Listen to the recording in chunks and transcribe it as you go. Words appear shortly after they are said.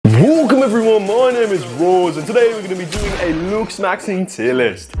Welcome everyone, my name is Rorz and today we're going to be doing a Looksmaxxing tier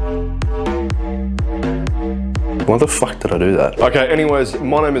list. Why the fuck did I do that? Okay, anyways,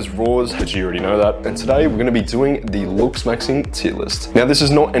 my name is Rorz, but you already know that, and today we're going to be doing the Looksmaxxing tier list. Now this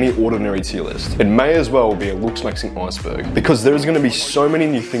is not any ordinary tier list. It may as well be a Looksmaxxing iceberg, because there's going to be so many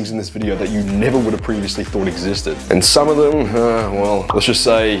new things in this video that you never would have previously thought existed. And some of them, well, let's just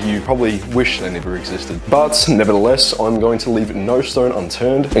say you probably wish they never existed. But nevertheless, I'm going to leave no stone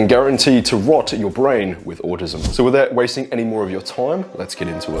unturned and guarantee to rot your brain with autism. So without wasting any more of your time, let's get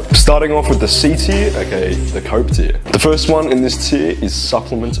into it. Starting off with the C tier, aka the cope tier. The first one in this tier is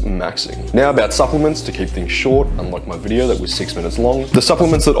supplement maxing. Now about supplements, to keep things short, unlike my video that was 6 minutes long, the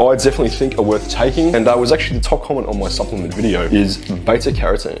supplements that I definitely think are worth taking, and that was actually the top comment on my supplement video, is beta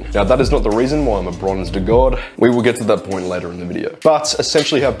carotene. Now that is not the reason why I'm a bronze god. We will get to that point later in the video. But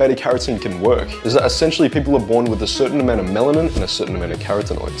essentially how beta carotene can work is that essentially people are born with a certain amount of melanin and a certain amount of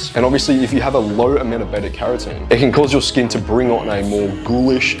carotenoids. And obviously if you have a low amount of beta carotene, it can cause your skin to bring on a more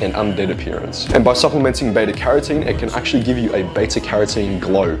ghoulish and undead appearance. And by supplementing beta carotene, it can actually give you a beta carotene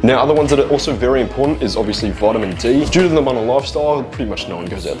glow. Now other ones that are also very important is obviously vitamin D. Due to the modern lifestyle, pretty much no one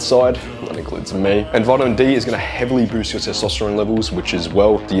goes outside, that includes me. And vitamin D is going to heavily boost your testosterone levels, which is,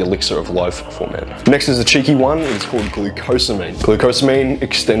 well, the elixir of life for men. Next is a cheeky one, it's called glucosamine. Glucosamine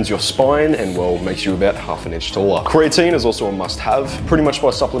extends your spine and, well, makes you about half an inch taller. Creatine is also a must-have. Pretty much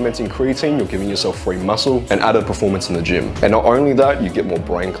by supplementing creatine, you're giving yourself free muscle and added performance in the gym. And not only that, you get more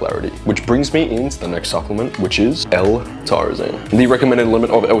brain clarity. Which brings me into the next supplement, which is L-tyrosine. The recommended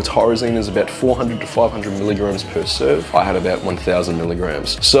limit of L-tyrosine is about 400 to 500 milligrams per serve. I had about 1000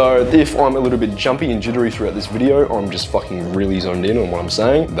 milligrams. So if I'm a little bit jumpy and jittery throughout this video, or I'm just fucking really zoned in on what I'm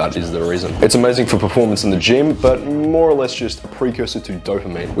saying, that is the reason. It's amazing for performance in the gym, but more or less just a precursor to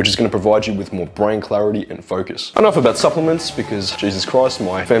dopamine, which is going to provide you with more brain clarity and focus. Enough about supplements, because Jesus Christ,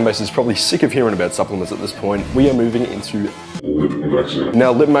 my fan base is probably sick of hearing about supplements at this point. We are moving into lip maxing.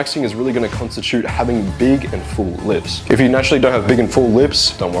 Now lip maxing is really going to constitute having big and full lips. If you naturally don't have big and full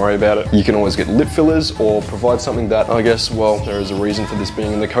lips, don't worry about it. You can always get lip fillers or provide something that, I guess, well, there is a reason for this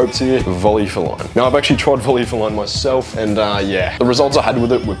being in the cope tier, Volufiline. Now I've actually tried Volufiline myself, and yeah, the results I had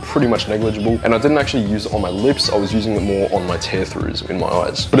with it were pretty much negligible, and I didn't actually use it on my lips, I was using it more on my tear-throughs in my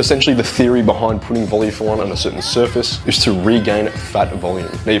eyes. But essentially the theory behind putting Volufiline on a certain surface is to regain fat volume.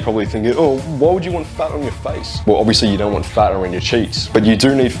 Now you're probably thinking, oh, why would you want fat on your face? Well, obviously you don't want fat around your cheeks, but you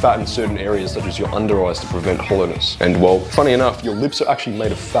do need fat in certain areas such as your under eyes to prevent hollowness. And well, funny enough, your lips are actually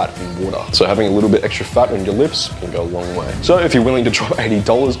made of fat and water, so having a little bit extra fat on your lips can go a long way. So if you're willing to drop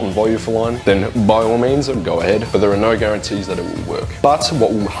 $80 on Volufiline, then by all means go ahead, but there are no guarantees that it will work. But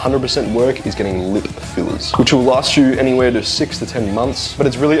what will 100% work is getting lip fillers, which will last you anywhere to 6 to 10 months, but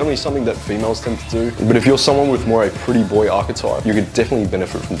it's really only something that females tend to do. But if you're someone with more a pretty boy archetype, you could definitely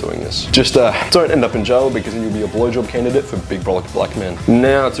benefit from doing this. Just don't end up in jail, because then you'll be a blowjob candidate for big brolic black men.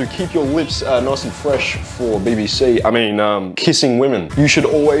 Now, to keep your lips nice and fresh for kissing women, you should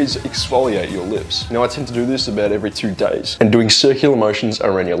always exfoliate your lips. Now I tend to do this about every 2 days, and doing circular motions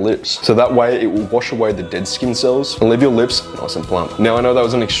around your lips, so that way it will wash away the dead skin cells and leave your lips nice and plump. Now I know that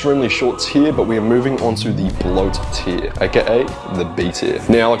was an extremely short tier, but we are moving on to the bloat tier, aka the B tier.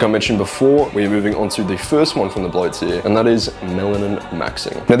 Now like I mentioned before, we are moving on to the first one from the bloat tier, and that is melanin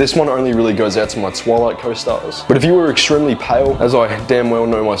maxing. Now this one only really goes out to my Twilight co-stars, but if you were extremely pale, as I damn well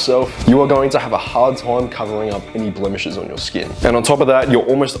know myself, you are going to have a hard time covering up any blemishes on your skin. And on top of that, you're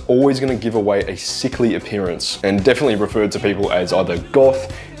almost always going to give away a sickly appearance, and definitely referred to people as either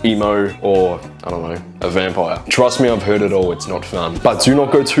goth, emo, or I don't know, a vampire. Trust me, I've heard it all, it's not fun. But do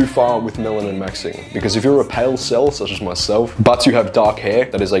not go too far with melanin maxing, because if you're a pale cell such as myself, but you have dark hair,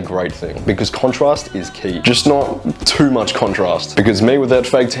 that is a great thing, because contrast is key. Just not too much contrast, because me with that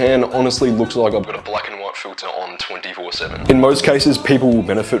fake tan honestly looks like I've got a black and white filter on 24/7. In most cases, people will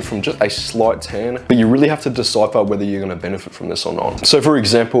benefit from just a slight tan, but you really have to decipher whether you're going to benefit from this or not. So for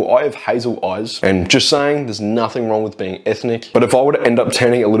example, I have hazel eyes, and just saying, there's nothing wrong with being ethnic, but if I were to end up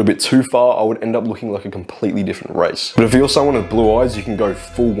tanning a little bit too far, I would end up looking like a completely different race. But if you're someone with blue eyes, you can go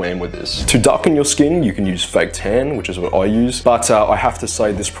full wham with this. To darken your skin, you can use fake tan, which is what I use, but I have to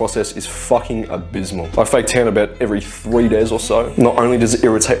say this process is fucking abysmal. I fake tan about every 3 days or so. Not only does it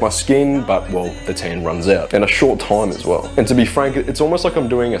irritate my skin, but well, the tan runs out in a short time as well. And to be frank, it's almost like I'm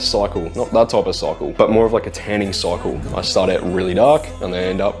doing a cycle, not that type of cycle, but more of like a tanning cycle. I start out really dark and then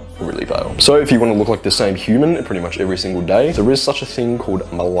end up really pale. So if you want to look like the same human pretty much every single day, there is such a thing called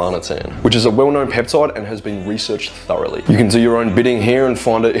melanotan, which is a well-known peptide and has been researched thoroughly. You can do your own bidding here and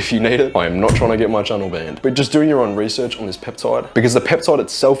find it if you need it. I am not trying to get my channel banned, but just doing your own research on this peptide, because the peptide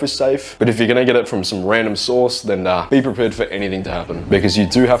itself is safe, but if you're gonna get it from some random source, then be prepared for anything to happen, because you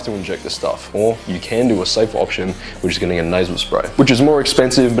do have to inject the stuff, or you can do a safer option, which is getting a nasal spray, which is more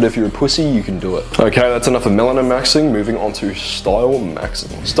expensive, but if you're a pussy, you can do it. Okay, that's enough of melanin maxing. Moving on to style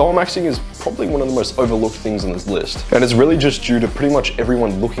maxing. Style maxing is probably one of the most overlooked things on this list, and it's really just due to pretty much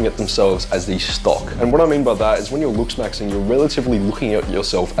everyone looking at themselves as the stock. And what I mean by that is when you're looks maxing, you're relatively looking at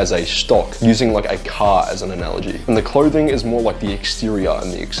yourself as a stock, using like a car as an analogy. And the clothing is more like the exterior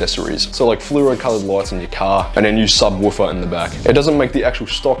and the accessories. So like fluoro colored lights in your car, and then you subwoofer in the back. It doesn't make the actual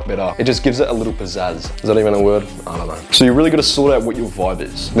stock better, it just gives it a little pizzazz. Is that even a word? I don't know. So you really got to sort out what your vibe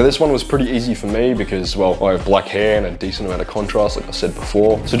is. Now this one was pretty easy for me because, well, I have black hair and a decent amount of contrast, like I said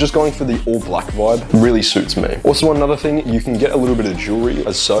before. So just going for the all black vibe really suits me. Also, another thing, you can get a little bit of jewelry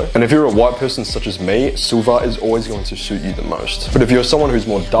as so. And if you're a white person such as me, silver is always going to suit you the most. But if you're someone who's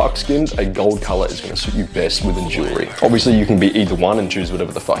more dark skinned, a gold color is going to suit you best within jewelry. Obviously you can be either one and choose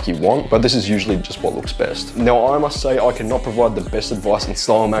whatever the fuck you want, but this is usually just what looks best. Now I must say I cannot provide the best advice on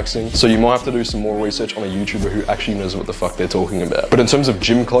style maxing, so you might have to do some more research on a YouTuber who actually knows what the fuck they're talking about. But in terms of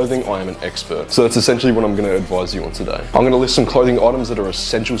gym clothing, I am an expert. So that's essentially what I'm going to advise you on today. I'm going to list some clothing items that are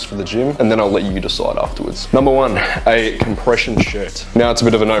essentials for the gym, and then I'll let you decide afterwards. Number one, a compression shirt. Now it's a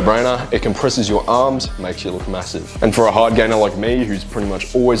bit of a no-brainer. It compresses your arms, makes you look massive. And for a hard gainer like me, who's pretty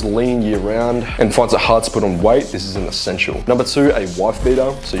much always lean year round and finds it hard to put on weight, this is an essential. Number two, a wife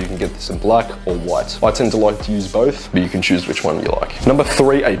beater. So you can get this in black or white. I tend to like to use both, but you can choose which one you like. Number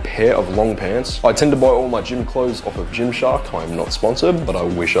three, a pair of long pants. I tend to buy all my gym clothes off of Gymshark. I am not sponsored, but I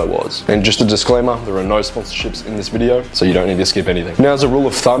wish I was. And just a disclaimer, there are no sponsorships in this video, so you don't need to skip anything. Now, as a rule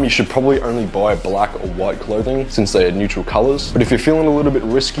of thumb, you should probably only buy black or white clothing since they are neutral colors. But if you're feeling a little bit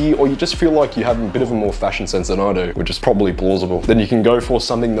risky, or you just feel like you have a bit of a more fashion sense than I do, which is probably plausible, then you can go for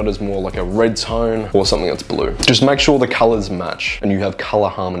something that is more like a red tone or something that's blue. Just make sure the colors match and you have color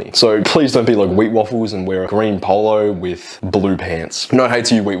harmony. So please don't be like Wheat Waffles and wear a green polo with blue pants. No hate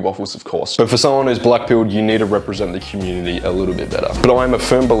to you Wheat Waffles, of course. But for someone who's black pilled, you need to represent the community a little bit better. But I am a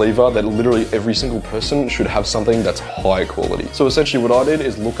firm believer that literally every single person should have something that's high quality. So essentially what I did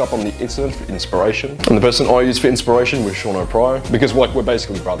is look up on the internet for inspiration. And the person I used for inspiration was Sean O'Pryor, because like we're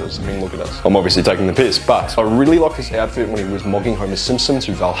basically brothers. I mean, look at us. I'm obviously taking the piss, but I really like this outfit when he was mogging Homer Simpson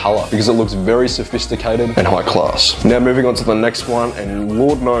to Valhalla, because it looks very sophisticated and high class. Now moving on to the next one, and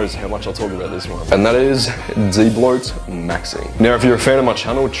Lord knows how much I'll talk about this one, and that is Bloat maxing. Now if you're a fan of my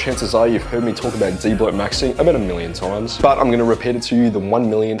channel, chances are you've heard me talk about Bloat maxing about 1,000,000 times, but I'm going to repeat it to you the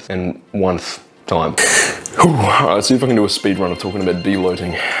 1,000,001th time. Alright, let's see if I can do a speed run of talking about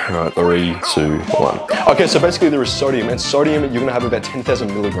deloading. Alright, 3, 2, 1. Okay, so basically there is sodium, and sodium you're gonna have about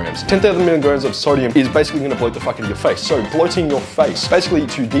 10,000 milligrams. 10,000 milligrams of sodium is basically gonna bloat the fuck out of your face. So bloating your face, basically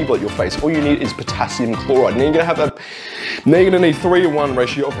to debloat your face, all you need is potassium chloride. Now you're gonna have that, now you're gonna need 3:1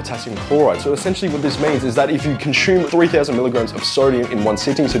 ratio of potassium chloride. So essentially what this means is that if you consume 3,000 milligrams of sodium in one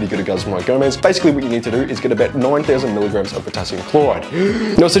sitting, so you go to Gomez, basically what you need to do is get about 9,000 milligrams of potassium chloride.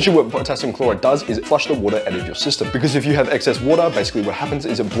 Now essentially what potassium chloride does is it flushes the water out of your system, because if you have excess water, basically what happens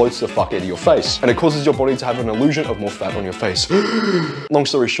is it bloats the fuck out of your face, and it causes your body to have an illusion of more fat on your face. Long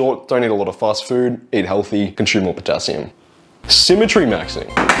story short, don't eat a lot of fast food, eat healthy, consume more potassium. Symmetry maxing.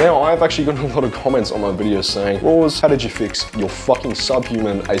 Now, I've actually gotten a lot of comments on my videos saying, Rorz, how did you fix your fucking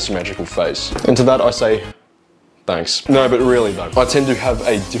subhuman asymmetrical face? And to that I say, thanks. No, but really though, I tend to have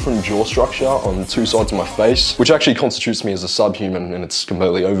a different jaw structure on two sides of my face, which actually constitutes me as a subhuman, and it's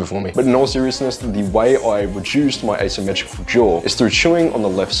completely over for me. But in all seriousness, the way I reduced my asymmetrical jaw is through chewing on the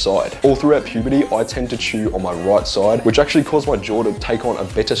left side. All throughout puberty, I tend to chew on my right side, which actually caused my jaw to take on a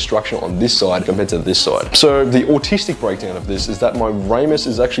better structure on this side compared to this side. So the autistic breakdown of this is that my ramus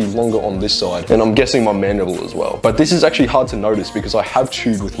is actually longer on this side, and I'm guessing my mandible as well. But this is actually hard to notice because I have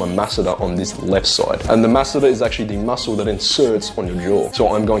chewed with my masseter on this left side, and the masseter is actually the muscle that inserts on your jaw.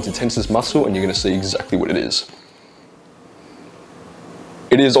 So I'm going to tense this muscle and you're going to see exactly what it is.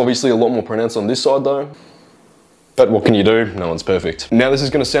 It is obviously a lot more pronounced on this side though. But what can you do? No one's perfect. Now this is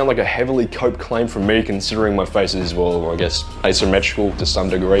going to sound like a heavily coped claim from me, considering my face is, well, I guess asymmetrical to some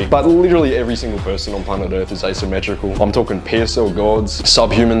degree. But literally every single person on planet Earth is asymmetrical. I'm talking PSL gods,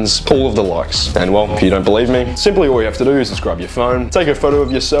 subhumans, all of the likes. And well, if you don't believe me, simply all you have to do is just grab your phone, take a photo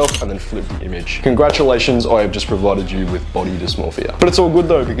of yourself, and then flip the image. Congratulations, I have just provided you with body dysmorphia. But it's all good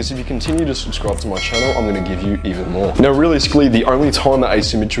though, because if you continue to subscribe to my channel, I'm going to give you even more. Now realistically, the only time that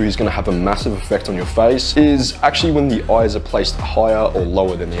asymmetry is going to have a massive effect on your face is actually actually when the eyes are placed higher or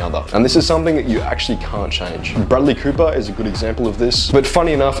lower than the other. And this is something that you actually can't change. Bradley Cooper is a good example of this. But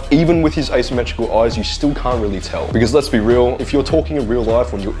funny enough, even with his asymmetrical eyes, you still can't really tell. Because let's be real, if you're talking in real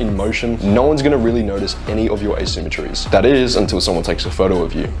life when you're in motion, no one's gonna really notice any of your asymmetries. That is, until someone takes a photo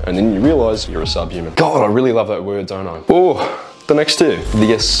of you. And then you realize you're a subhuman. God, I really love that word, don't I? Oh. The next tier,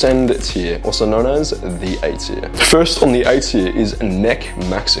 the Ascend tier, also known as the A tier. First on the A tier is neck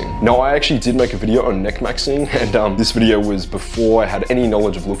maxing. Now I actually did make a video on neck maxing, and this video was before I had any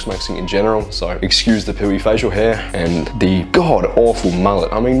knowledge of Looksmaxxing in general, so excuse the pooey facial hair and the god awful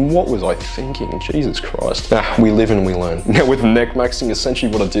mullet. I mean, what was I thinking? Jesus Christ. We live and we learn. Now with neck maxing,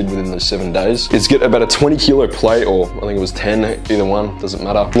 essentially what I did within those 7 days is get about a 20 kilo plate, or I think it was 10, either one, doesn't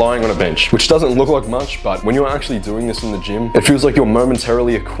matter, lying on a bench, which doesn't look like much, but when you're actually doing this in the gym, it feels like you're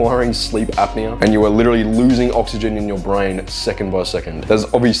momentarily acquiring sleep apnea and you are literally losing oxygen in your brain second by second. There's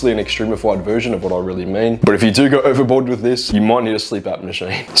obviously an extremified version of what I really mean, but if you do go overboard with this, you might need a sleep apnea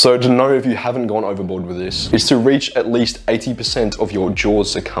machine. So to know if you haven't gone overboard with this is to reach at least 80% of your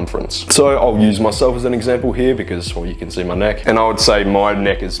jaw's circumference. So I'll use myself as an example here because, well, you can see my neck, and I would say my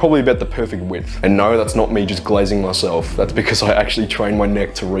neck is probably about the perfect width. And no, that's not me just glazing myself. That's because I actually train my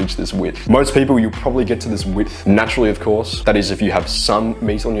neck to reach this width. Most people, you'll probably get to this width naturally, of course. That is if you have some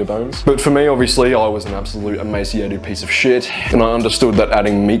meat on your bones. But for me, obviously, I was an absolute emaciated piece of shit, and I understood that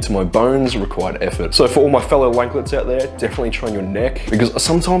adding meat to my bones required effort. So for all my fellow lanklets out there, definitely train your neck, because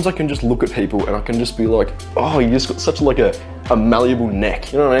sometimes I can just look at people and I can just be like, oh, you just got such like a malleable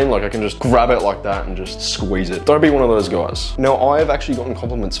neck. You know what I mean? Like I can just grab it like that and just squeeze it. Don't be one of those guys. Now, I have actually gotten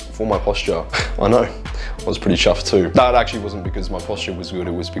compliments for my posture. I know, I was pretty chuffed too. That actually wasn't because my posture was good,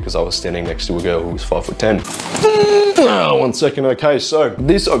 it was because I was standing next to a girl who was 5'10". Oh, 1 second, okay, so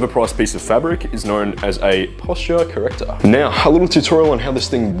this overpriced piece of fabric is known as a posture corrector. Now, a little tutorial on how this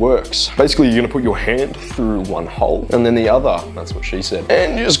thing works. Basically, you're gonna put your hand through one hole and then the other, that's what she said.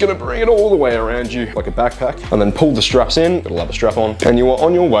 And you're just gonna bring it all the way around you like a backpack and then pull the straps in, it'll have a strap on, and you are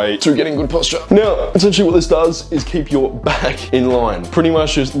on your way to getting good posture. Now, essentially what this does is keep your back in line. Pretty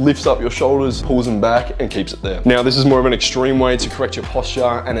much just lifts up your shoulders, pulls them back, and keeps it there. Now, this is more of an extreme way to correct your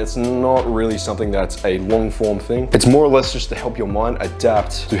posture, and it's not really something that's a long form thing. It's more or less just to help your mind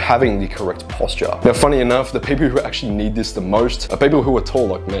adapt to having the correct posture. Now, funny enough, the people who actually need this the most are people who are tall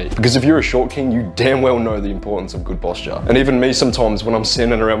like me. Because if you're a short king, you damn well know the importance of good posture. And even me sometimes when I'm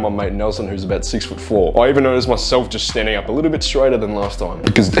standing around my mate Nelson, who's about 6'4", I even notice myself just standing up a little bit straighter than last time.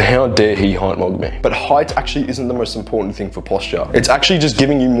 Because how dare he height mog me? But height actually isn't the most important thing for posture. It's actually just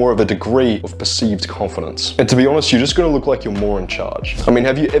giving you more of a degree of perceived confidence. And to be honest, you're just gonna look like you're more in charge. I mean,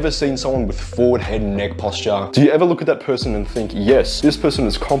 have you ever seen someone with forward head and neck posture? Do you ever look at that person and think, yes, this person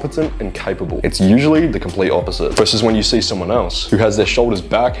is competent and capable? It's usually the complete opposite. Versus when you see someone else who has their shoulders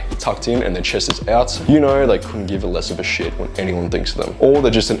back, tucked in, and their chest is out, you know they couldn't give a less of a shit when anyone thinks of them. Or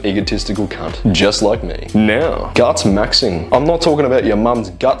they're just an egotistical cunt, just like me. Now, gut maxing. I'm not talking about your mum's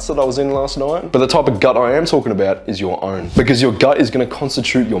guts that I was in last night, but the type of gut I am talking about is your own. Because your gut is gonna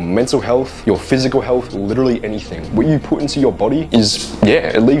constitute your mental health, your physical health, literally anything. What you put into your body is,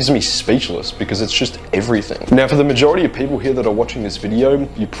 yeah, it leaves me speechless because it's just everything. Now, for the majority of people here that are watching this video,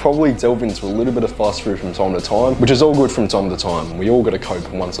 you probably delve into a little bit of fast food from time to time, which is all good from time to time. We all gotta cope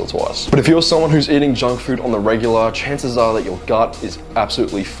once or twice. But if you're someone who's eating junk food on the regular, chances are that your gut is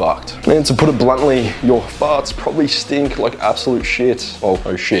absolutely fucked. And to put it bluntly, your farts probably stink like absolute shit. Oh,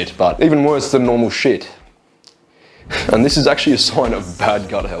 no shit, but even worse than normal shit. And this is actually a sign of bad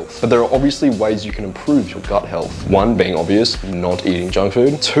gut health. But there are obviously ways you can improve your gut health. One being obvious, not eating junk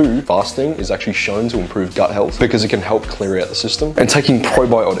food. Two, fasting is actually shown to improve gut health because it can help clear out the system. And taking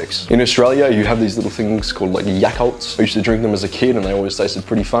probiotics. In Australia, you have these little things called like Yakults. I used to drink them as a kid and they always tasted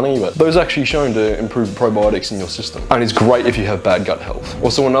pretty funny, but those are actually shown to improve probiotics in your system. And it's great if you have bad gut health.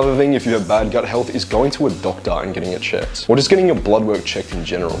 Also, another thing if you have bad gut health is going to a doctor and getting it checked. Or just getting your blood work checked in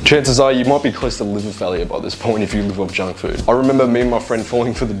general. Chances are you might be close to liver failure by this point if you live off junk food. I remember me and my friend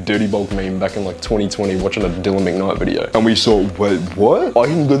falling for the dirty bulk meme back in like 2020 watching a Dylan McKnight video. And we saw, wait, what? I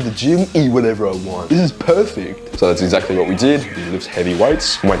can go to the gym, eat whatever I want. This is perfect. So that's exactly what we did. We lifted heavy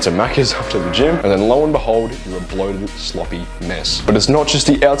weights, went to Macca's after the gym, and then lo and behold, you're a bloated, sloppy mess. But it's not just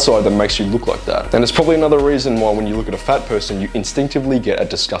the outside that makes you look like that. And it's probably another reason why when you look at a fat person, you instinctively get a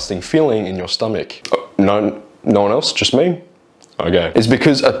disgusting feeling in your stomach. Oh, no one else, just me? okay? It's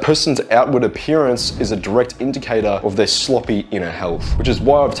because a person's outward appearance is a direct indicator of their sloppy inner health, which is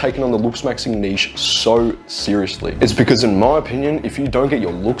why I've taken on the Looksmaxxing niche so seriously. It's because in my opinion, if you don't get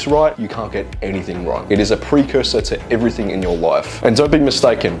your looks right, you can't get anything right. It is a precursor to everything in your life. And don't be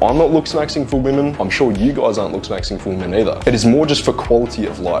mistaken, I'm not Looksmaxxing for women. I'm sure you guys aren't Looksmaxxing for men either. It is more just for quality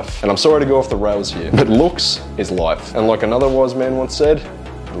of life. And I'm sorry to go off the rails here, but looks is life. And like another wise man once said,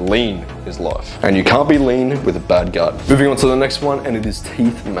 lean is life. And you can't be lean with a bad gut. Moving on to the next one, and it is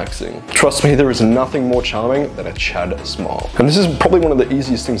teeth maxing. Trust me, there is nothing more charming than a Chad smile. And this is probably one of the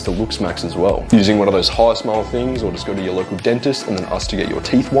easiest things to looks max as well. Using one of those high smile things, or just go to your local dentist and then ask to get your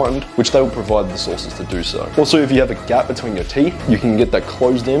teeth whitened, which they will provide the sources to do so. Also, if you have a gap between your teeth, you can get that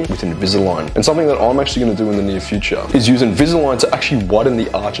closed in with Invisalign. And something that I'm actually going to do in the near future is use Invisalign to actually widen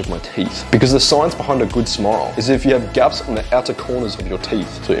the arch of my teeth. Because the science behind a good smile is if you have gaps on the outer corners of your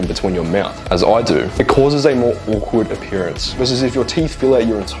teeth, so in between your mouth, as I do, it causes a more awkward appearance. Versus if your teeth fill out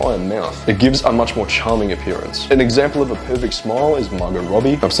your entire mouth, it gives a much more charming appearance. An example of a perfect smile is Margot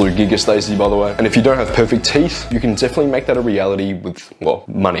Robbie, absolute Giga Stacy by the way. And if you don't have perfect teeth, you can definitely make that a reality with, well,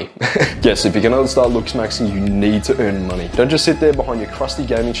 money. Yes, if you're gonna start Looksmaxxing, you need to earn money. Don't just sit there behind your crusty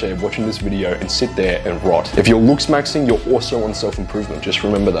gaming chair watching this video and sit there and rot. If you're Looksmaxxing, you're also on self-improvement. Just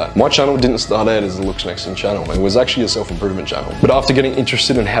remember that. My channel didn't start out as a Looksmaxxing channel. It was actually a self-improvement channel. But after getting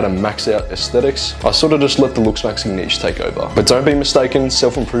interested in how to max out aesthetics, I sort of just let the Looksmaxxing niche take over. But don't be mistaken,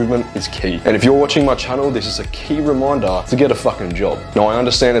 self-improvement is key. And if you're watching my channel, this is a key reminder to get a fucking job. Now I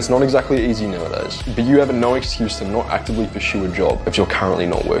understand it's not exactly easy nowadays, but you have no excuse to not actively pursue a job if you're currently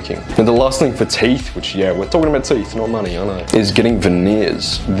not working. And the last thing for teeth, which yeah, we're talking about teeth, not money, I know, is getting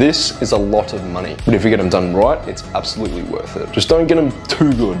veneers. This is a lot of money, but if you get them done right, it's absolutely worth it. Just don't get them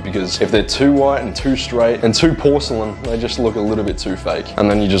too good, because if they're too white and too straight and too porcelain, they just look a little bit too fake. And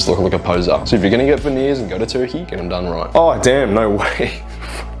then you just look like a poser. So if you're gonna get veneers and go to Turkey, get them done right. Oh damn, no way.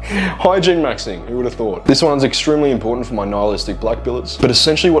 Hygiene maxing, who would have thought? This one's extremely important for my nihilistic black billets, but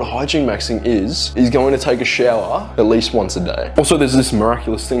essentially what hygiene maxing is going to take a shower at least once a day. Also, there's this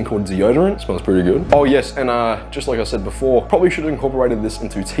miraculous thing called deodorant. It smells pretty good. Oh yes, and just like I said before, probably should have incorporated this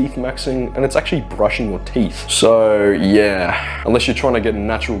into teeth maxing, and it's actually brushing your teeth. So yeah, unless you're trying to get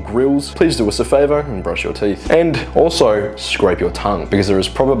natural grills, please do us a favor and brush your teeth. And also scrape your tongue, because there is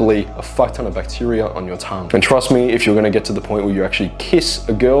probably a fuck ton of bacteria on your tongue. And trust me, if you're gonna get to the point where you actually kiss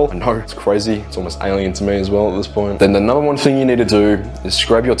a girl, I know it's crazy, it's almost alien to me as well at this point, then the number one thing you need to do is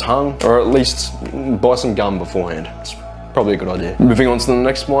scrape your tongue, or at least buy some gum beforehand. It's probably a good idea. Moving on to the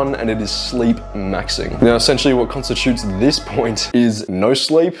next one, and it is sleep maxing. Now, essentially what constitutes this point is no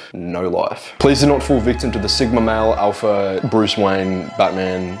sleep, no life. Please do not fall victim to the Sigma male, alpha, Bruce Wayne,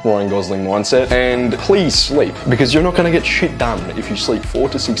 Batman, Ryan Gosling mindset, and please sleep, because you're not gonna get shit done if you sleep 4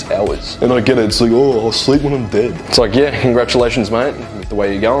 to 6 hours. And I get it, it's like, oh, I'll sleep when I'm dead. It's like, yeah, congratulations, mate. With the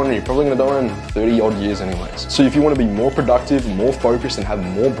way you're going, you're probably gonna die in 30 odd years anyways. So if you wanna be more productive, more focused, and have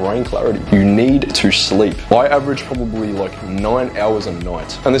more brain clarity, you need to sleep. I average probably like 9 hours a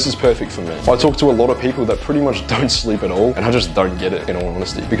night, and this is perfect for me. I talk to a lot of people that pretty much don't sleep at all, and I just don't get it, in all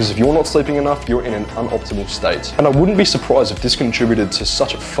honesty, because if you're not sleeping enough, you're in an unoptimal state. And I wouldn't be surprised if this contributed to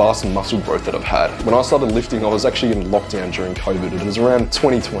such a fast muscle growth that I've had. When I started lifting, I was actually in lockdown during COVID. It was around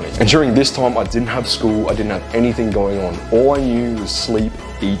 2020, and during this time I didn't have school, I didn't have anything going on. All I knew was sleep,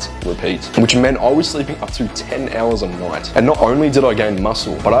 eat, repeat, which meant I was sleeping up to 10 hours a night. And not only did I gain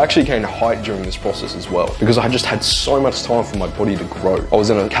muscle, but I actually gained height during this process as well, because I just had so much time for my body to grow. I was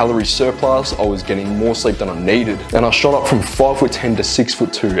in a calorie surplus, I was getting more sleep than I needed, and I shot up from 5'10" to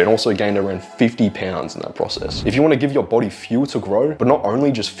 6'2", and also gained around 50 pounds in that process. If you want to give your body fuel to grow, but not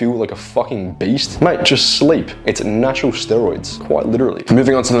only just feel like a fucking beast, mate, just sleep. It's natural steroids, quite literally.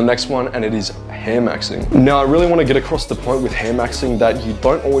 Moving on to the next one, and it is hair maxing. Now, I really want to get across the point with hair maxing that you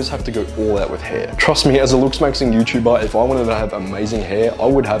don't always have to go all out with hair. Trust me, as a Looksmaxxing YouTuber, if I wanted to have amazing hair, I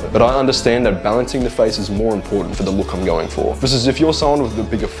would have it. But I understand that balancing the face is more important for the look I'm going for. Versus if you're someone with a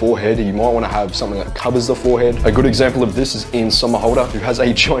bigger forehead, you might want to have something that covers the forehead. A good example of this is Ian Somerhalder, who has a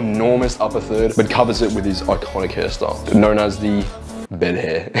ginormous upper third, but covers it with his iconic hairstyle, known as the bed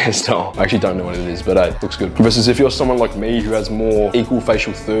hair hairstyle. I actually don't know what it is, but it looks good. Versus if you're someone like me who has more equal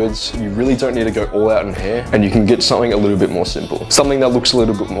facial thirds, you really don't need to go all out in hair, and you can get something a little bit more simple. Something that looks a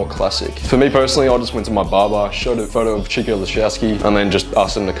little bit more classic. For me personally, I just went to my barber, showed a photo of Chico Lashowski, and then just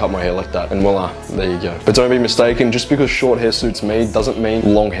asked him to cut my hair like that, and voila, there you go. But don't be mistaken, just because short hair suits me doesn't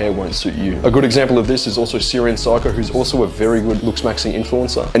mean long hair won't suit you. A good example of this is also Syrian Psycho, who's also a very good Looksmaxxing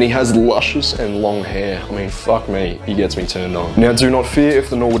influencer, and he has luscious and long hair. I mean, fuck me, he gets me turned on. Now, do not not fear, if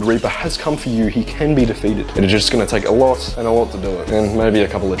the Norwood Reaper has come for you, he can be defeated. It's just going to take a lot and a lot to do it, and maybe a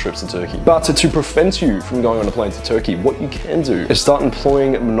couple of trips to Turkey. But to prevent you from going on a plane to Turkey, what you can do is start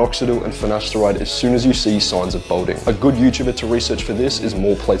employing minoxidil and finasteride as soon as you see signs of balding. A good YouTuber to research for this is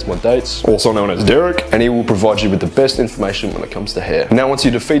More Plates More Dates, also known as Derek, and he will provide you with the best information when it comes to hair. Now, once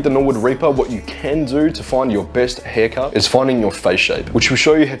you defeat the Norwood Reaper, what you can do to find your best haircut is finding your face shape, which will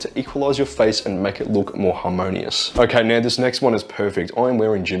show you how to equalize your face and make it look more harmonious. Okay, now this next one is perfect. I'm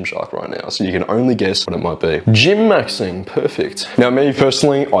wearing Gymshark right now, so you can only guess what it might be. Gym-maxing, perfect. Now, me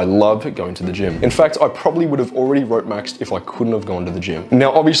personally, I love going to the gym. In fact, I probably would have already rope-maxed if I couldn't have gone to the gym.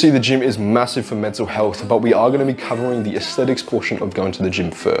 Now, obviously the gym is massive for mental health, but we are going to be covering the aesthetics portion of going to the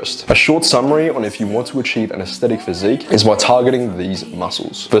gym first. A short summary on if you want to achieve an aesthetic physique is by targeting these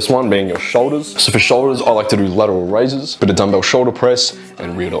muscles. First one being your shoulders. So for shoulders, I like to do lateral raises, bit of dumbbell shoulder press,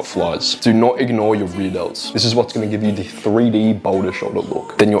 and rear delt flies. Do not ignore your rear delts. This is what's going to give you the 3D boulder shoulder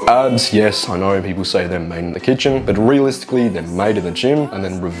look. Then your abs, yes, I know people say they're made in the kitchen, but realistically, they're made in the gym and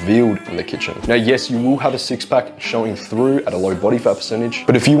then revealed in the kitchen. Now, yes, you will have a six-pack showing through at a low body fat percentage,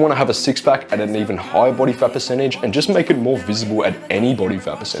 but if you want to have a six-pack at an even higher body fat percentage and just make it more visible at any body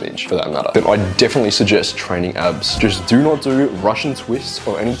fat percentage for that matter, then I definitely suggest training abs. Just do not do Russian twists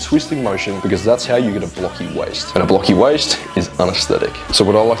or any twisting motion, because that's how you get a blocky waist. And a blocky waist is unaesthetic. So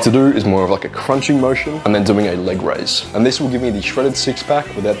what I like to do is more of like a crunching motion and then doing a leg raise. And this will give me the shredded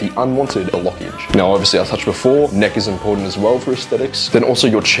six-pack without the unwanted blockage. Now, obviously I touched before, neck is important as well for aesthetics. Then also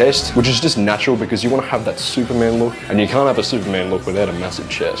your chest, which is just natural because you want to have that Superman look, and you can't have a Superman look without a massive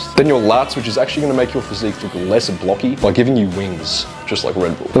chest. Then your lats, which is actually going to make your physique look less blocky by giving you wings, just like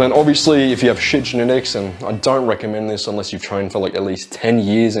Red Bull. And then obviously if you have shit genetics, and I don't recommend this unless you've trained for like at least 10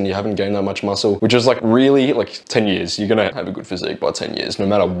 years and you haven't gained that much muscle, which is like really like 10 years, you're gonna have a good physique by 10 years, no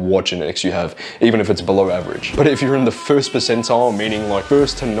matter what genetics you have, even if it's below average. But if you're in the first percentile, meaning like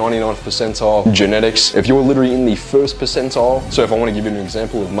first to 99th percentile genetics, if you're literally in the first percentile, so if I want to give you an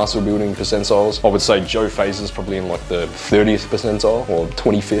example of muscle building percentiles, I would say Joe Fazer's probably in like the 30th percentile or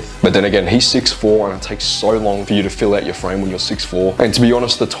 25th. But then again, he's 6'4", and it takes so long for you to fill out your frame when you're 6'4". And to be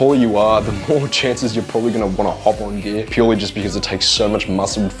honest, the taller you are, the more chances you're probably going to want to hop on gear, purely just because it takes so much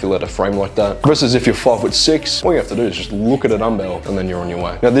muscle to fill out a frame like that. Versus if you're 5'6", all you have to do is just look at a dumbbell and then you're on your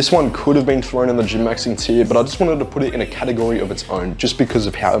way. Now, this one could have been thrown in the gym-maxing tier, but I just wanted to put it in a category of its own just because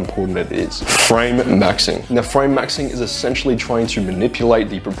of how important it is. Frame maxing. Now, frame maxing is essentially trying to manipulate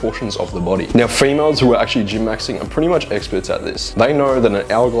the proportions of the body. Now, females who are actually gym-maxing are pretty much experts at this. They know that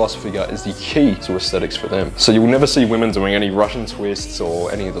an hourglass figure is the key to aesthetics for them. So you will never see women doing any Russian twists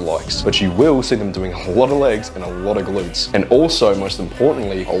or any of the likes, but you will see them doing a lot of legs and a lot of glutes, and also, most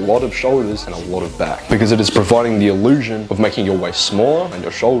importantly, a lot of shoulders and a lot of back, because it is providing the illusion of making your waist smaller and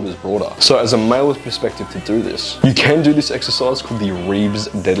your shoulders broader. So as a male's perspective to do this, you can do this exercise called the Rorz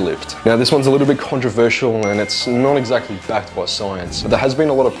deadlift. Now, this one's a little bit controversial and it's not exactly backed by science, but there has been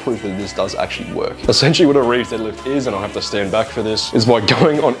a lot of proof that this does actually work. Essentially what a Rorz deadlift is, and I'll have to stand back for this, is by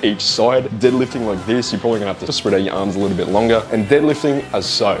going on each side, deadlifting like this. You're probably gonna have to spread out your arms a little bit longer, and deadlifting as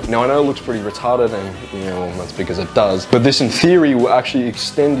so. Now, I know it looks pretty retarded, and you know, that's because it does, but this in theory will actually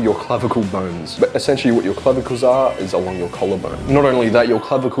extend your clavicle bones. But essentially what your clavicles are is along your collarbone. Not only that, your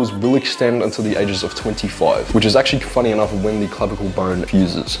clavicles will extend until the ages of 25, which is actually funny enough when the clavicle bone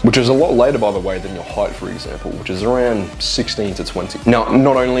fuses, which is a lot later, by the way, than your height, for example, which is around 16 to 20. Now,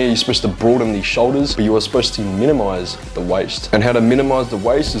 not only are you supposed to broaden the shoulders, but you are supposed to minimize the waist. And how to minimize the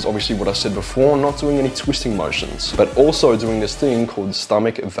waist is obviously what I said before, not doing any twisting motions, but also doing this thing called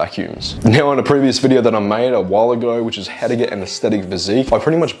stomach vacuums. Now, in a previous video that I made a while ago, which is how to get an aesthetic physique, I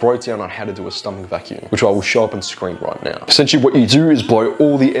pretty much broke down on how to do a stomach vacuum, which I will show up on screen right now. Essentially what you do is blow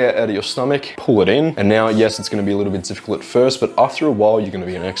all the air out of your stomach, pull it in, and now, yes, it's going to be a little bit difficult at first, but after a while, you're going to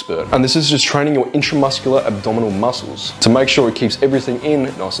be an expert. And this is just training your intramuscular abdominal muscles to make sure it keeps everything in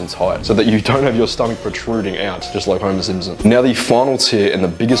nice and tight, so that you don't have your stomach protruding out, just like Homer Simpson. Now, the final tier, and the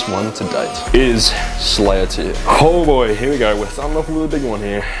biggest one to date, is Slayer tier. Oh boy, here we go. We're starting off with a big one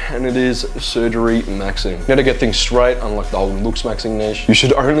here, and it is surgery maxing. Now, to get things straight, unlike the whole Looksmaxxing niche, you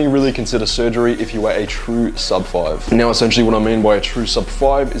should only really consider surgery if you are a true sub 5. Now, essentially what I mean by a true sub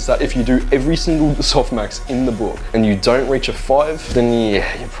 5 is that if you do every single softmax in the book and you don't reach a 5, then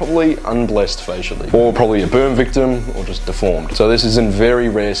yeah, you're probably unblessed facially, or probably a burn victim, or just deformed. So this is in very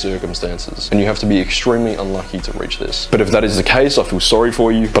rare circumstances, and you have to be extremely unlucky to reach this. But if that is the case, I feel sorry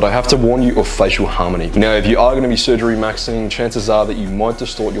for you, but I have to warn you of facial harmony. Now, if you are going to be surgery maxing, chances are that you might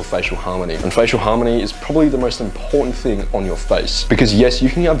distort your facial harmony. And facial harmony is probably the most important thing on your face. Because yes, you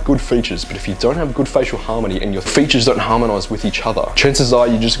can have good features, but if you don't have good facial harmony and your features don't harmonize with each other, chances are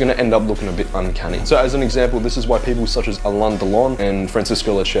you're just gonna end up looking a bit uncanny. So as an example, this is why people such as Alain Delon and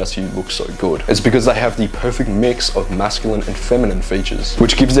Francisco Lachowski look so good. It's because they have the perfect mix of masculine and feminine features,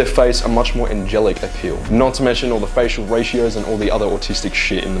 which gives their face a much more angelic appeal. Not to mention all the facial ratios and all the other autistic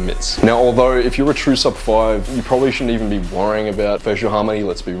shit in the midst. Now, although if you're a true sub 5, you probably shouldn't even be worrying about facial harmony,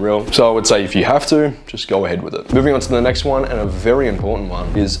 let's be real. So I would say if you have to, just go ahead with it. Moving on to the next one, and a very important one,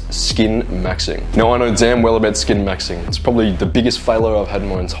 is skin maxing. Now I know damn well about skin maxing. It's probably the biggest failure I've had in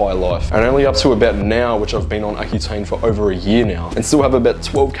my entire life. And only up to about now, which I've been on Accutane for over a year now, and still have about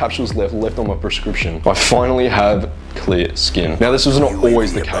 12 capsules left on my prescription, I finally have clear skin. Now this was not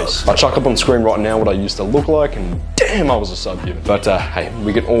always the case. I'll chuck up on screen right now what I used to look like, and damn, I was a subhuman. But hey,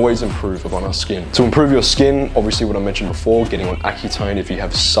 we can always improve upon our skin. To improve your skin, obviously what I mentioned before, getting on Accutane if you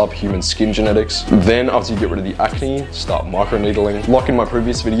have subhuman skin genetics. Then after you get rid of the acne, start microneedling. Like in my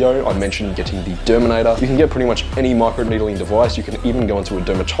previous video, I mentioned getting the Derminator. You can get pretty much any microneedling device. You can even go into a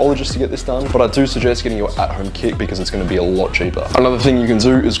dermatologist to get this done, but I do suggest getting your at-home kit because it's going to be a lot cheaper. Another thing you can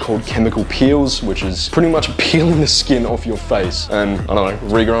do is called chemical peels, which is pretty much peeling the skin off your face and, I don't know,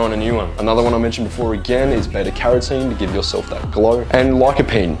 regrowing a new one. Another one I mentioned before again is beta carotene to give yourself that glow, and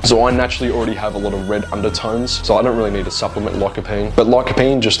lycopene. So I naturally already have a lot of red undertones, so I don't really need to supplement lycopene. But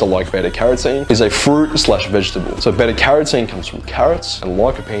lycopene, just to like beta carotene, is a fruit slash vegetable. So beta carotene comes from carrots and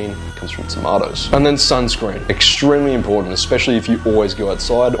lycopene comes from tomatoes. And then sunscreen, extremely important, especially if you always go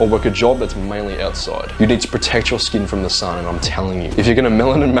outside or work a job that's mainly outside. You need to protect your skin from the sun, and I'm telling you, if you're gonna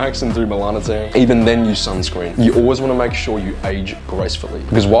melanin max and do melanotan, even then use sunscreen. You always wanna make sure you age gracefully.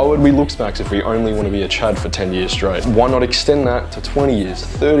 Because why would we Looksmaxx if we only wanna be a Chad for 10 years straight? Why not extend that to 20 years,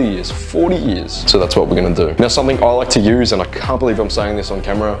 30 years, 40 years? So that's what we're gonna do. Now something I like to use, and I can't believe I'm saying this on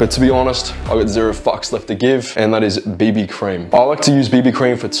camera, but to be honest, I've got 0 fucks left to give, and that is BB cream. I like to use BB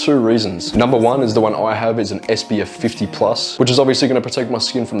cream for 2 reasons. Number one is the one I have is an SPF 50+, which is obviously gonna protect my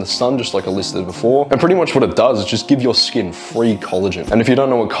skin from the sun, just like I listed before. And pretty much what it does is just give your skin free collagen. And if you don't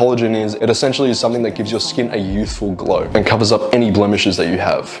know what collagen is, it essentially is something that gives your skin a youthful glow and covers up any blemishes that you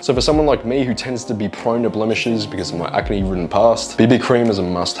have. So for someone like me who tends to be prone to blemishes because of my acne-ridden past, BB cream is a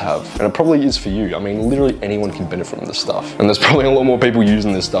must-have. And it probably is for you. I mean, literally anyone can benefit from this stuff. And there's probably a lot more people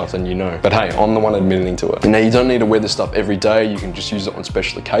using this stuff than you know. But hey, I'm the one admitting to it. Now you don't need to wear this stuff every day. You can just use it on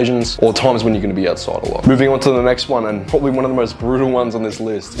special occasions or times when you're gonna be outside a lot. Moving on to the next one, and probably one of the most brutal ones on this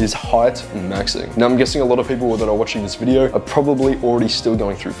list, is height maxing. Now I'm guessing a lot of people that are watching this video are probably already still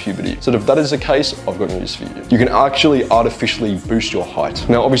going through puberty. So if that is the case, I've got news for you. You can actually artificially boost your height.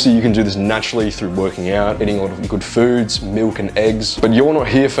 Now obviously you can do this naturally through working out, eating a lot of good foods, milk and eggs, but you're not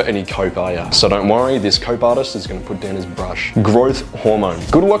here for any cope, are you? So don't worry, this cope artist is gonna put down his brush. Growth hormone.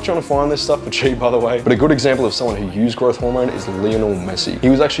 Good luck trying to find this stuff for cheap, by the way, but a good example of someone who used growth hormone is Lionel Messi. He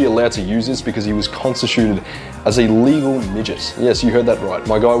was actually allowed to use this because he was constituted as a legal midget. Yes, you heard that right.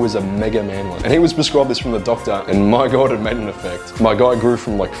 My guy was a mega manlet, and he was prescribed this from the doctor, and my God, it made an effect. My guy grew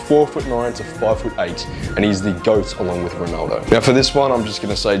from like 4'9" to 5'8", and he's the GOAT along with Ronaldo. Now for this one, I'm just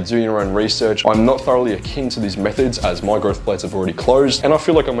gonna say do your own research. I'm not thoroughly akin to these methods as my growth plates have already closed, and I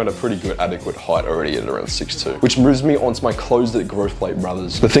feel like I'm at a pretty good adequate height already at around 6'2", which moves me onto my closed growth plate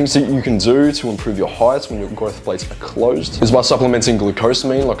brothers. The things that you can do to improve your height when your growth plates are closed is by supplementing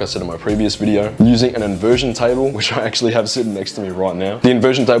glucosamine, like I said in my previous video, using an inversion table, which I actually have sitting next to me right now. The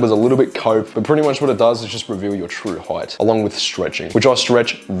inversion table is a little bit cope, but pretty much what it does is just reveal your true height, along with stretching, which I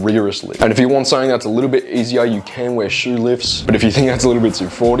stretch rigorously. And if you want something that's a little bit easier, you can wear shoe lifts, but if you think that's a little bit too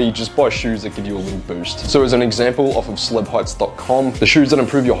fraudy, just buy shoes that give you a little boost. So as an example, off of celebheights.com, the shoes that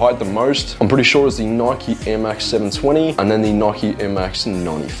improve your height the most, I'm pretty sure is the Nike Air Max 720 and then the Nike Air Max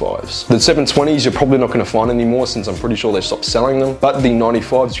 95s. The 720s you're probably not going to find anymore since I'm pretty sure they stopped selling them, but the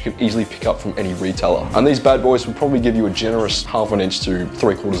 95s you can easily pick up from any retailer. And these bad boys will probably give you a generous 1/2 inch to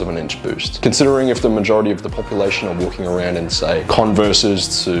 3/4 inch boost, considering if the majority of the population are walking around in, say,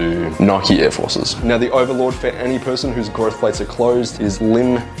 Converses to Nike Air Forces. Now the overlord for any person whose growth plates are closed is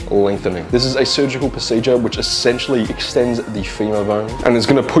limb lengthening. This is a surgical procedure which essentially extends the femur bone and is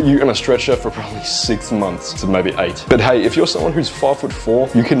going to put you in a stretcher for probably 6 months to maybe 8. But hey, if you're someone who's 5'4",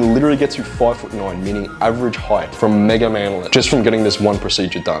 you can literally get to 5'9", meaning average height from mega manlet just from getting this one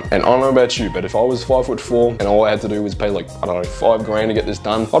procedure done. And I don't know about you, but if I was 5'4" and all I had to do was pay like, I don't know, 5 grand to get this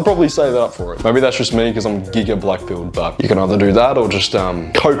done, I'd probably save up for it. Maybe that's just me because I'm giga black-pilled, but you can either do that or just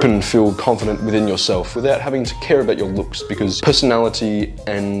cope and feel confident within yourself without having to care about your looks, because personality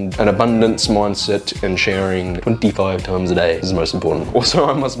and an abundance mindset and sharing 25 times a day is most important. Also,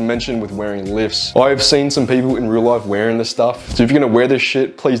 I must mention with wearing lifts, I've seen some people in real life wearing this stuff. So if you're gonna wear this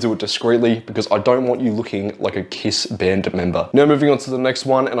shit, please do it discreetly because I don't want you looking like a Kiss band member. Now moving on to the next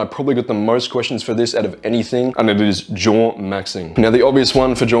one, and I probably got the most questions for this out of anything, and it is jaw maxing. Now the obvious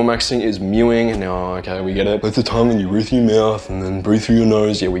one for jaw maxing is mewing. Now, okay, we get it. Put the tongue in your roof of your mouth and then breathe through your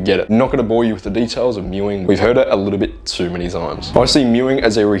nose. Yeah, we get it. I'm not gonna bore you with the details of mewing. We've heard it a little bit too many times. I see mewing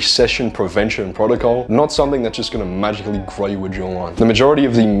as a recession prevention protocol, not something that's just gonna magically grow you a jawline. The majority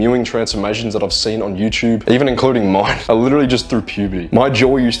of the mewing transformations that I've seen on YouTube, even including mine, are literally just through puberty. My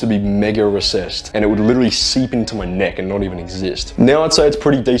jaw used to be mega recessed and it would literally seep into my neck and not even exist. Now I'd say it's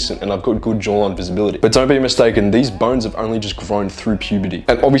pretty decent and I've got good jawline visibility. But don't be mistaken, these bones have only just grown through puberty.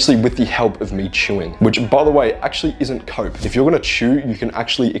 And obviously with the help of me chewing, which by the way, actually isn't cope. If you're gonna chew, you can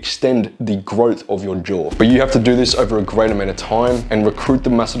actually extend the growth of your jaw. But you have to do this over a great amount of time and recruit the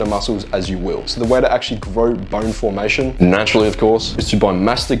masseter muscles as you will. So the way to actually grow bone formation, naturally of course, is to buy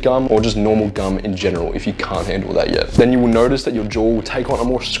mastic gum or just normal gum in general if you can't handle that yet. Then you will notice that your jaw will take on a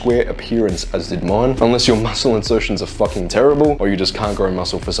more square appearance, as did mine, unless your muscle insertions are fucking terrible or you just can't grow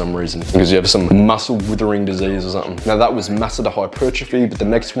muscle for some reason because you have some muscle withering disease or something. Now that was masseter hypertrophy, but the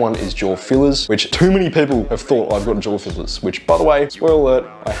next one is jaw fillers, which too many people have thought I've got jaw fillers, which by the way, spoiler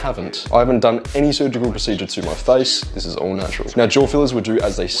alert, I haven't. I haven't done any surgical procedure to my face. This is all natural. Now jaw fillers will do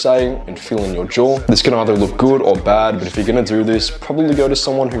as they say and fill in your jaw. This can either look good or bad, but if you're gonna do this, probably go to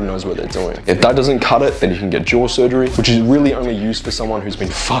someone who knows what they're doing. If that doesn't cut it, then you can get jaw surgery, which is really only used for someone who's been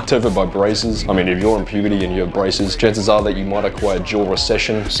fucked over by braces. I mean, if you're in puberty and you have braces, chances are that you might acquire jaw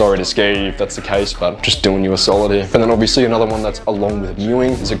recession. Sorry to scare you if that's the case, but just doing you a solid here. And then obviously another one that's along with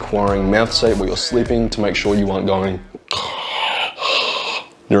mewing is acquiring mouth tape while you're sleeping to make sure you aren't going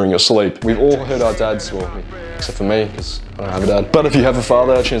during your sleep. We've all heard our dads, well, except for me, because I don't have a dad. But if you have a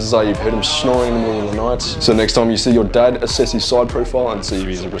father, chances are you've heard him snoring in the middle of the night. So next time you see your dad, assess his side profile and see if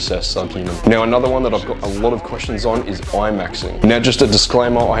he's a recessed subhuman. Now another one that I've got a lot of questions on is eye maxing. Now just a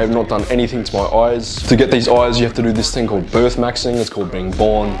disclaimer, I have not done anything to my eyes. To get these eyes, you have to do this thing called birth maxing. It's called being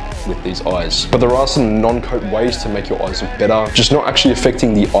born with these eyes. But there are some non-cope ways to make your eyes look better, just not actually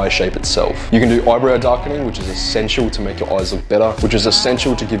affecting the eye shape itself. You can do eyebrow darkening, which is essential to make your eyes look better, which is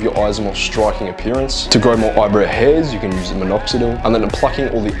essential to give your eyes a more striking appearance. To grow more eyebrow hairs, you can use minoxidil, and then plucking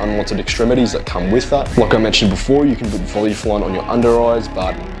all the unwanted extremities that come with that. Like I mentioned before, you can put Volufiline on your under eyes,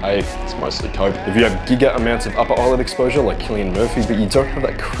 but hey, it's mostly cope. If you have giga amounts of upper eyelid exposure like Cillian Murphy, but you don't have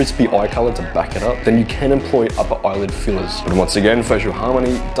that crispy eye color to back it up, then you can employ upper eyelid fillers. But once again, facial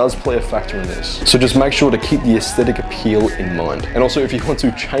harmony does play a factor in this. So just make sure to keep the aesthetic appeal in mind. And also if you want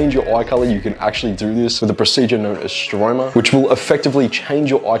to change your eye color, you can actually do this with a procedure known as stroma, which will effectively change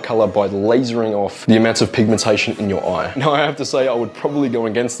your eye color by lasering off the amounts of pigmentation in your eye. Now I have to say I would probably go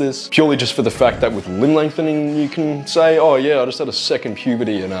against this, purely just for the fact that with limb lengthening, you can say, oh yeah, I just had a second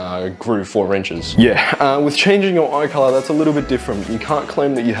puberty and grew 4 inches. Yeah, with changing your eye color, that's a little bit different. You can't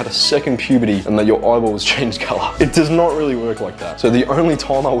claim that you had a second puberty and that your eyeballs changed color. It does not really work like that. So the only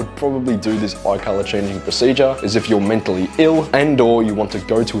time I would probably do this eye color changing procedure is if you're mentally ill and or you want to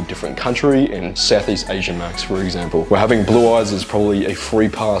go to a different country in Southeast Asian max, for example, where having blue eyes is probably a free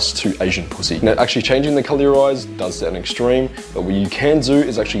pass to Asian pussy. Now actually changing the color of your eyes does set an extreme, but what you can do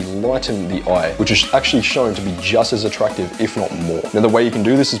is actually lighten the eye, which is actually shown to be just as attractive, if not more. Now the way you can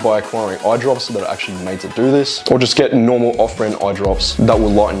do this is by acquiring eye drops that are actually made to do this, or just get normal off-brand eye drops that will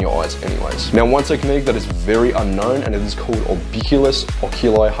lighten your eyes anyways. Now one technique that is very unknown, and it is called orbiculus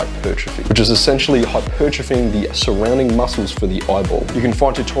oculi hypertrophy, which is essentially hypertrophying the surrounding muscles for the eyeball. You can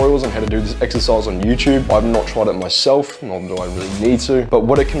find tutorials on how to do this exercise on YouTube. I've not tried it myself, nor do I really need to, but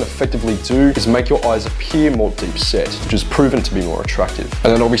what it can effectively do is make your eyes appear more deep set, which is proven to be more attractive.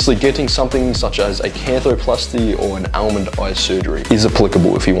 And then obviously getting something such as a canthoplasty or an almond eye surgery is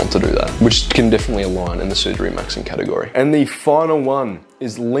applicable if you want to do that, which can definitely align in the surgery maxing category. And the final one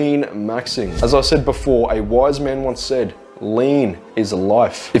is lean maxing. As I said before, a wise man once said, lean is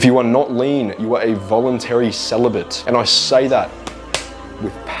life. If you are not lean, you are a voluntary celibate. And I say that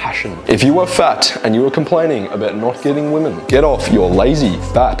with passion. If you are fat and you are complaining about not getting women, get off your lazy,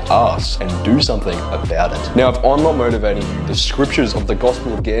 fat ass and do something about it. Now, if I'm not motivating you, the scriptures of the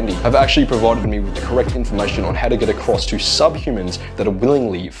Gospel of Gandhi have actually provided me with the correct information on how to get across to subhumans that are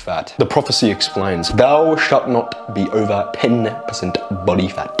willingly fat. The prophecy explains, thou shalt not be over 10% body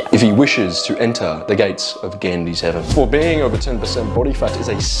fat if he wishes to enter the gates of Gandhi's heaven. For being over 10% body fat is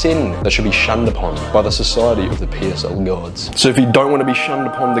a sin that should be shunned upon by the society of the PSL gods. So if you don't want to be shunned shunned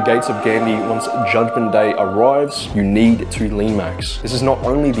upon the gates of Gandhi once Judgment Day arrives, you need to lean max. This is not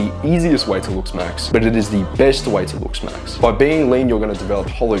only the easiest way to looks max, but it is the best way to looks max. By being lean, you're going to develop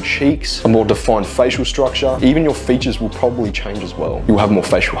hollow cheeks, a more defined facial structure. Even your features will probably change as well. You'll have more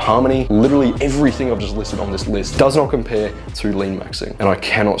facial harmony. Literally everything I've just listed on this list does not compare to lean maxing, and I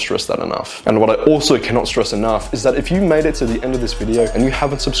cannot stress that enough. And what I also cannot stress enough is that if you made it to the end of this video and you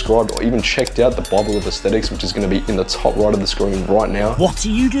haven't subscribed or even checked out the Bible of Aesthetics, which is going to be in the top right of the screen right now. What are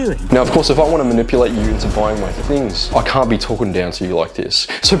you doing? Now, of course, if I want to manipulate you into buying my things, I can't be talking down to you like this.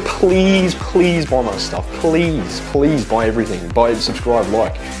 So please, please buy my stuff. Please, please buy everything. Buy, subscribe,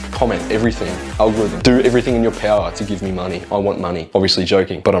 like, comment, everything. Algorithm. Do everything in your power to give me money. I want money. Obviously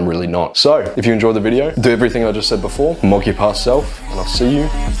joking, but I'm really not. So if you enjoyed the video, do everything I just said before, mock your past self, and I'll see you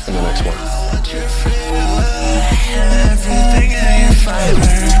in the next one.